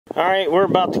Alright, we're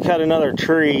about to cut another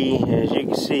tree. As you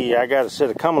can see, I got a set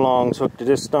of come-alongs hooked to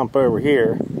this stump over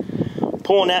here.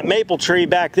 Pulling that maple tree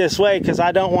back this way because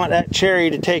I don't want that cherry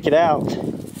to take it out.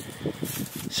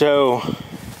 So,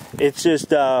 it's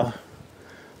just,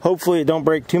 hopefully it don't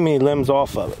break too many limbs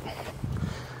off of it.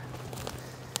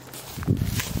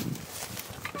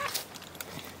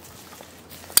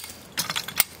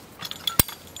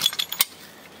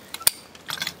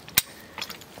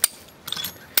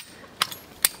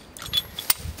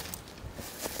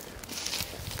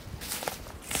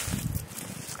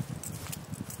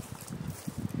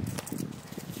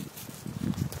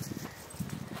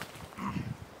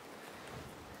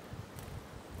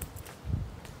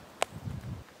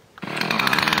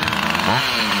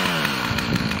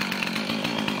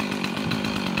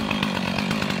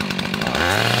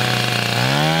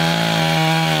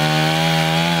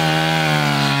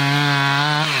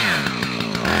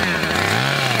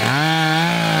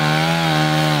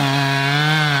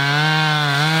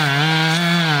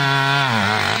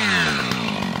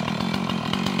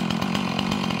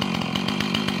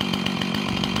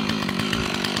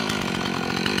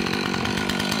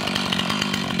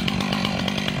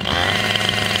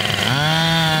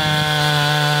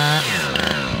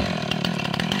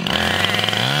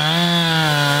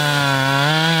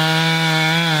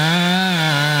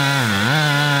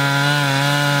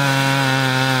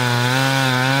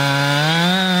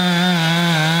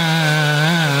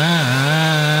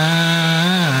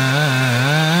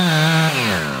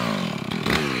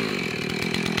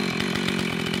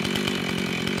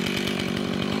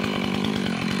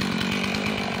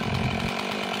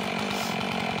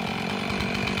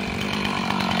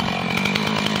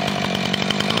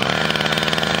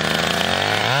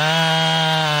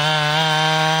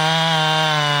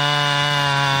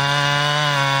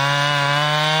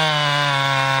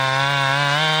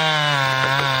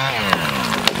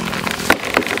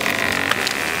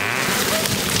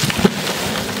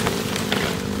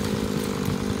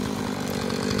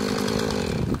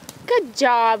 Good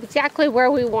job, exactly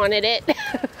where we wanted it.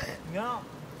 No,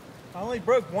 I only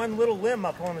broke one little limb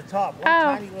up on the top. One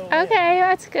tiny little limb. Okay,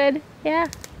 that's good. Yeah.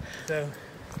 So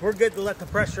we're good to let the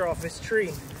pressure off this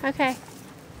tree. Okay.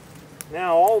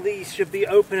 Now all these should be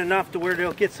open enough to where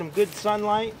they'll get some good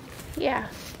sunlight. Yeah.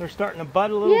 They're starting to bud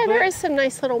a little bit. Yeah, there is some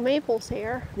nice little maples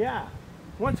here. Yeah.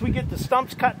 Once we get the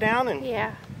stumps cut down, and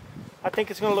yeah, I think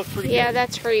it's going to look pretty good. Yeah,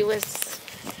 that tree was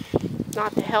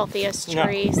not the healthiest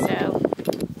tree, so.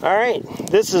 All right,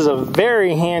 this is a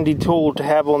very handy tool to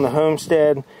have on the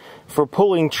homestead for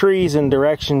pulling trees in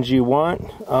directions you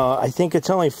want. I think it's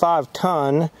only 5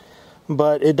 ton,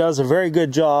 but it does a very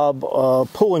good job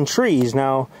pulling trees.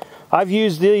 Now, I've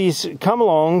used these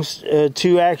come-alongs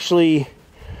to actually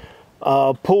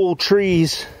pull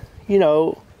trees, you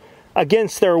know,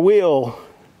 against their will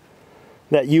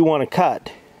that you want to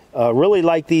cut. Really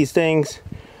like these things.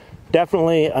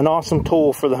 Definitely an awesome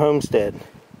tool for the homestead.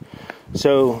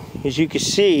 So, as you can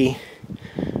see,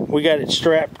 we got it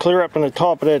strapped clear up in the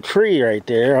top of that tree right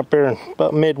there, up there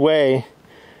about midway,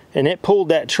 and it pulled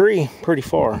that tree pretty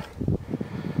far.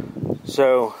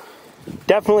 So,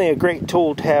 definitely a great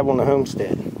tool to have on the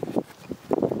homestead.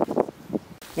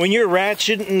 When you're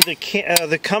ratcheting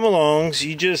the come-alongs,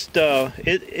 you just,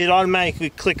 it automatically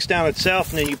clicks down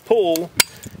itself, and then you pull,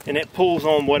 and it pulls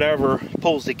on whatever,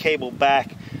 pulls the cable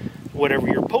back, whatever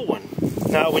you're pulling.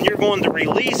 Now, when you're going to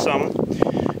release them,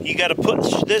 you got to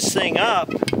push this thing up.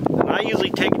 I usually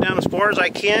take it down as far as I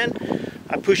can.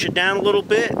 I push it down a little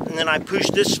bit, and then I push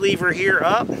this lever here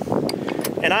up.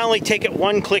 And I only take it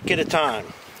one click at a time.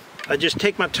 I just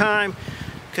take my time,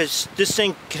 because this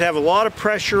thing could have a lot of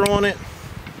pressure on it.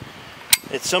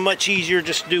 It's so much easier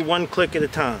just to do one click at a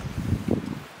time.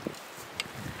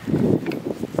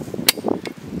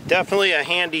 Definitely a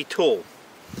handy tool.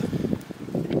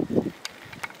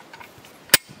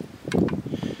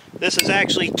 This is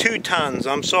actually 2 tons.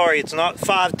 I'm sorry, it's not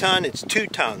 5 ton, it's 2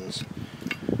 tons.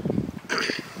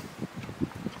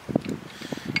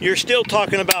 You're still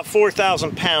talking about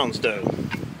 4,000 pounds though.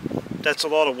 That's a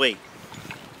lot of weight.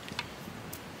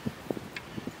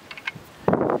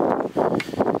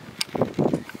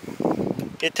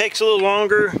 It takes a little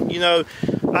longer, you know.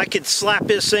 I could slap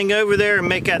this thing over there and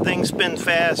make that thing spin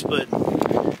fast, but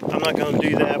I'm not going to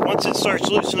do that. Once it starts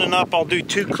loosening up, I'll do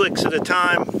 2 clicks at a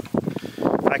time.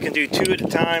 I can do 2 at a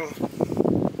time.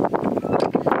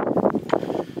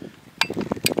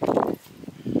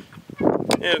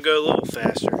 It'll go a little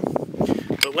faster.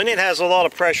 But when it has a lot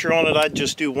of pressure on it, I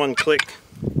just do 1 click.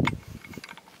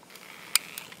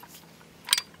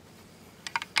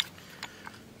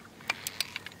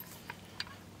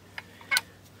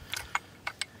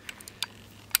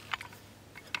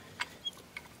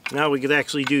 Now we could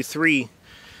actually do 3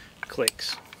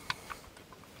 clicks.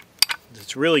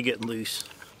 It's really getting loose.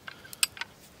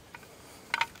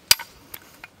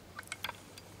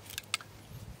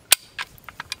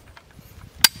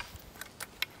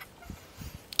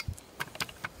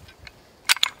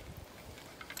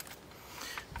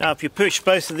 Now if you push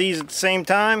both of these at the same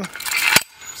time, it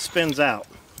spins out.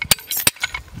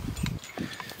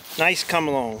 Nice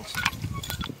come-alongs.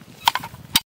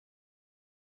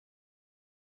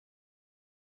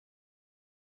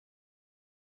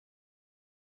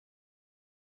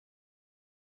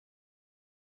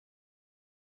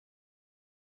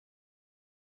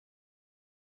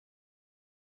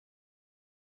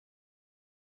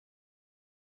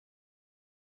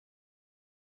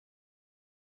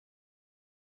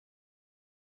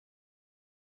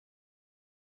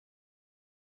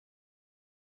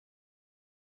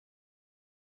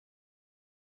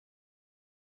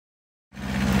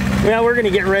 Now we're going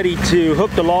to get ready to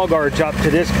hook the log arch up to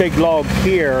this big log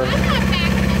here. I'm not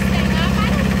backing this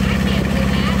thing up. I can't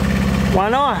do that. Why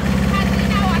not? Because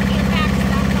you know I can't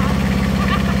back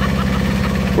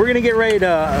stuff up. We're going to get ready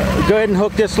to go ahead and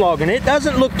hook this log, and it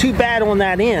doesn't look too bad on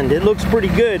that end. It looks pretty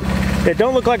good. It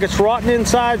don't look like it's rotten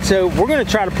inside, so we're going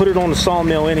to try to put it on the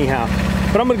sawmill anyhow.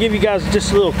 But I'm going to give you guys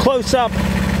just a little close-up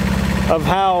of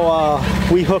how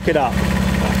we hook it up.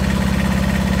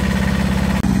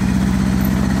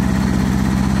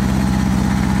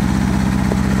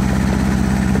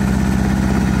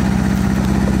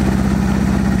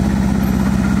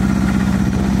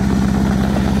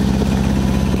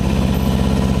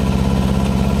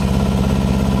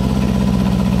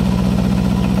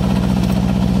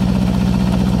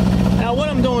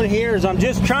 Here is I'm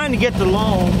just trying to get the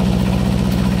log.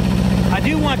 I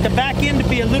do want the back end to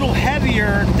be a little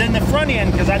heavier than the front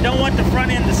end because I don't want the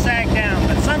front end to sag down,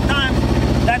 but sometimes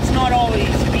that's not always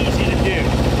easy to do.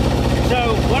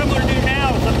 So what I'm going to do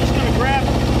now is I'm just going to grab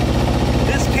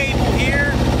this cable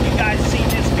here. You guys have seen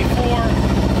this before,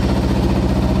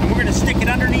 and we're going to stick it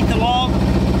underneath the log,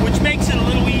 which makes it a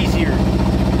little easier.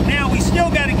 Now we still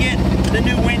got to get the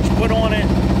new winch put on it.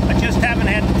 I just haven't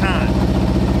had the time.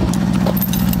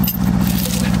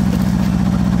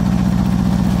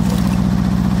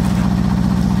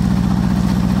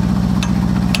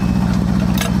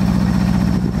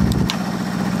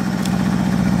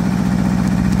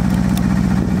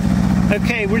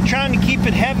 Okay, we're trying to keep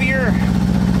it heavier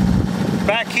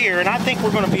back here, and I think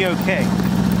we're going to be okay.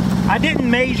 I didn't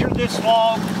measure this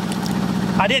log.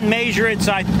 I didn't measure it,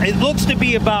 so it looks to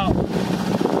be about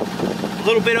a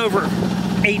little bit over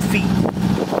 8 feet.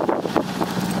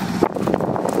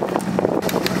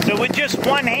 So with just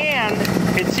one hand,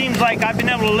 it seems like I've been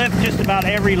able to lift just about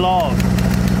every log.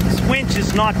 This winch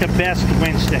is not the best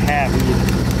winch to have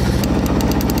either.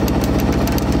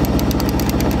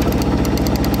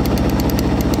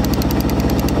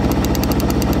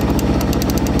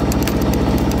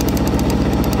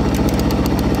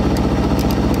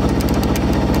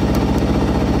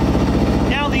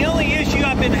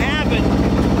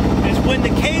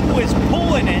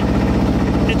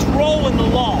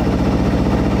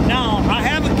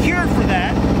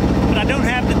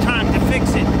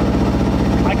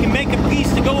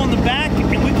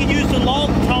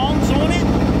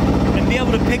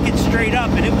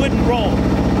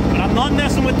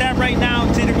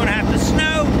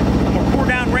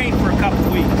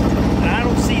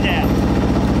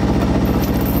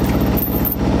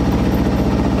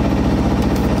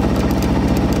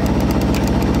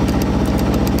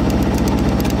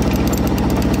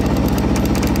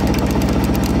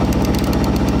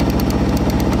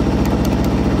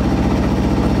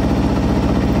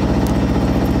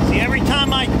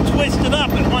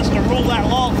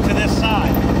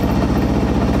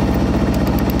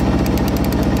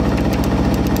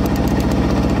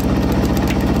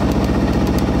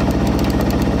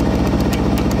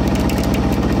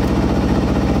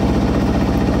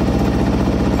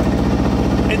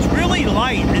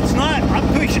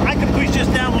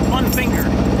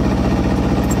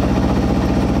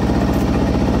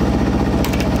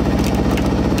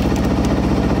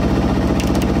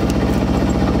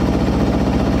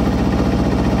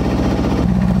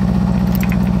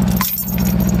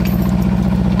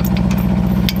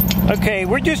 Okay,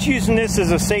 we're just using this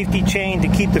as a safety chain to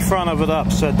keep the front of it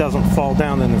up so it doesn't fall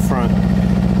down in the front.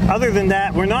 Other than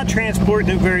that, we're not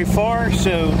transporting it very far,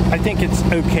 so I think it's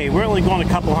okay. We're only going a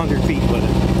couple 100 feet with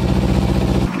it.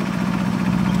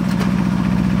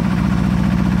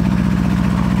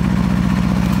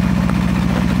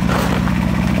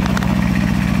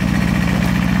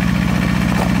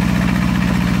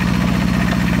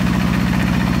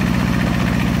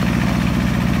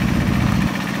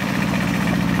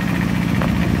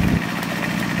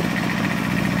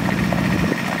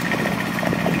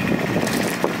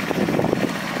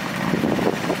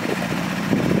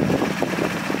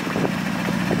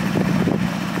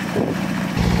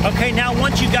 Okay, now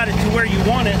once you got it to where you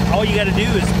want it, all you got to do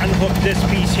is unhook this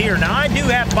piece here. Now I do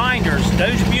have binders.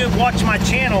 Those of you who watch my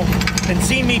channel and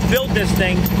see me build this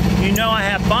thing, you know I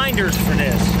have binders for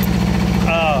this.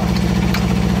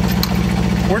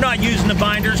 We're not using the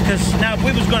binders because now if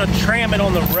we was going to tram it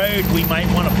on the road, we might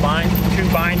want to bind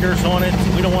 2 binders on it.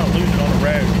 We don't want to lose it on the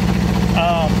road.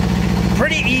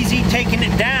 Pretty easy taking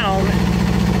it down.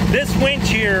 This winch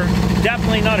here,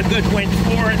 definitely not a good winch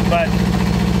for it, but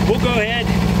we'll go ahead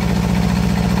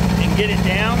and get it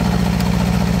down.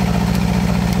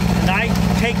 And I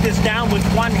take this down with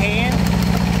one hand,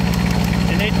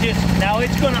 and it just, now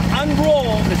it's going to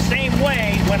unroll the same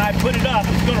way when I put it up.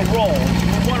 It's going to roll.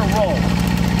 You want to roll.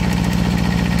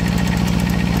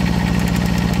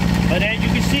 But as you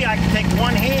can see, I can take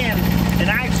one hand and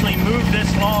actually move this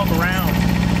log around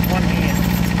with one hand.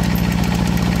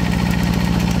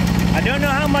 I don't know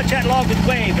how much that log would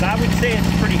weigh, but I would say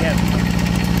it's pretty heavy.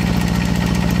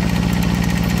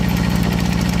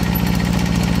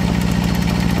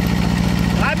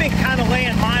 I've been kind of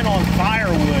laying mine on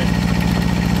firewood,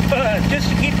 just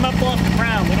to keep them up off the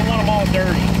ground. We don't want them all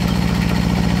dirty.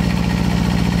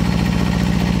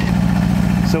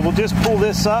 So we'll just pull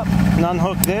this up and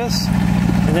unhook this,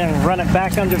 and then run it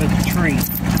back under the tree.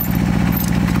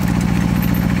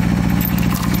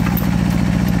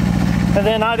 And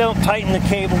then I don't tighten the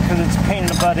cable because it's a pain in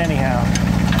the butt anyhow.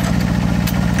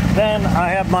 Then I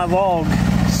have my log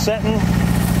setting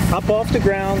up off the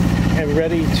ground and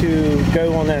ready to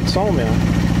go on that sawmill.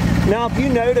 Now if you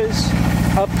notice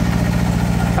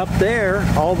up there,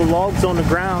 all the logs on the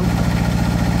ground,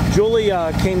 Julie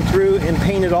came through and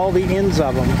painted all the ends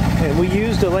of them, and we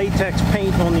used a latex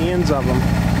paint on the ends of them.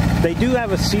 They do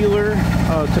have a sealer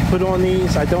to put on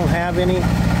these. I don't have any,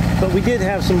 but we did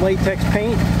have some latex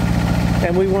paint,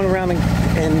 and we went around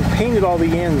and painted all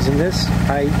the ends. And this,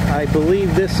 I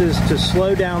believe this is to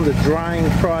slow down the drying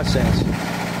process.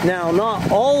 Now, not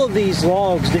all of these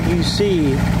logs that you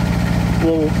see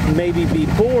will maybe be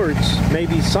boards.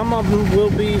 Maybe some of them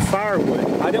will be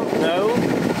firewood. I don't know,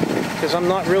 because I'm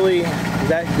not really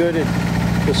that good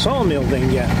at the sawmill thing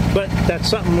yet. But that's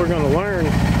something we're going to learn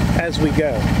as we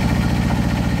go.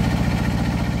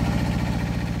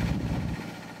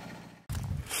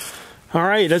 All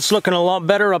right, it's looking a lot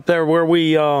better up there where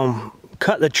we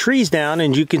cut the trees down,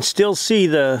 and you can still see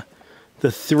the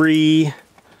 3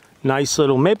 nice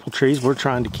little maple trees we're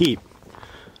trying to keep.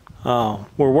 We're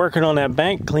working on that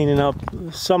bank, cleaning up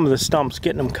some of the stumps,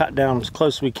 getting them cut down as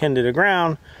close as we can to the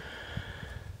ground.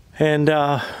 And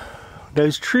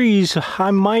those trees,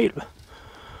 I might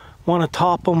want to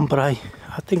top them, but I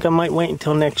think I might wait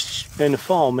until next in the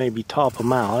fall, maybe top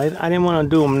them out. I didn't want to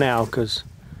do them now because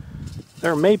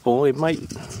they're maple. It might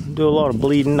do a lot of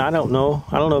bleeding. I don't know.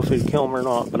 I don't know if it'd kill them or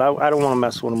not, but I don't want to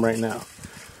mess with them right now.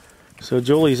 So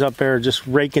Julie's up there just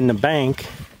raking the bank.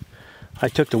 I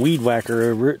took the weed whacker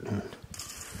over it and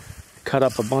cut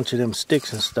up a bunch of them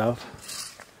sticks and stuff.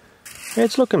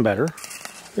 It's looking better.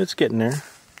 It's getting there.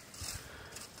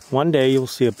 One day you'll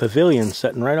see a pavilion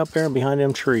sitting right up there behind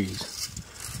them trees.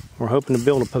 We're hoping to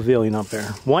build a pavilion up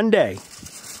there. One day.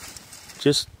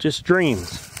 Just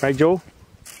dreams. Right, Joel?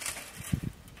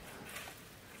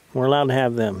 We're allowed to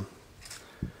have them.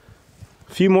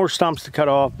 A few more stumps to cut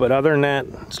off, but other than that,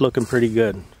 it's looking pretty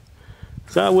good.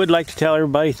 So I would like to tell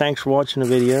everybody thanks for watching the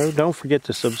video. Don't forget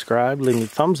to subscribe, leave me a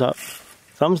thumbs up,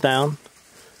 thumbs down,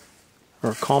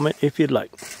 or a comment if you'd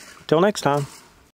like. Till next time.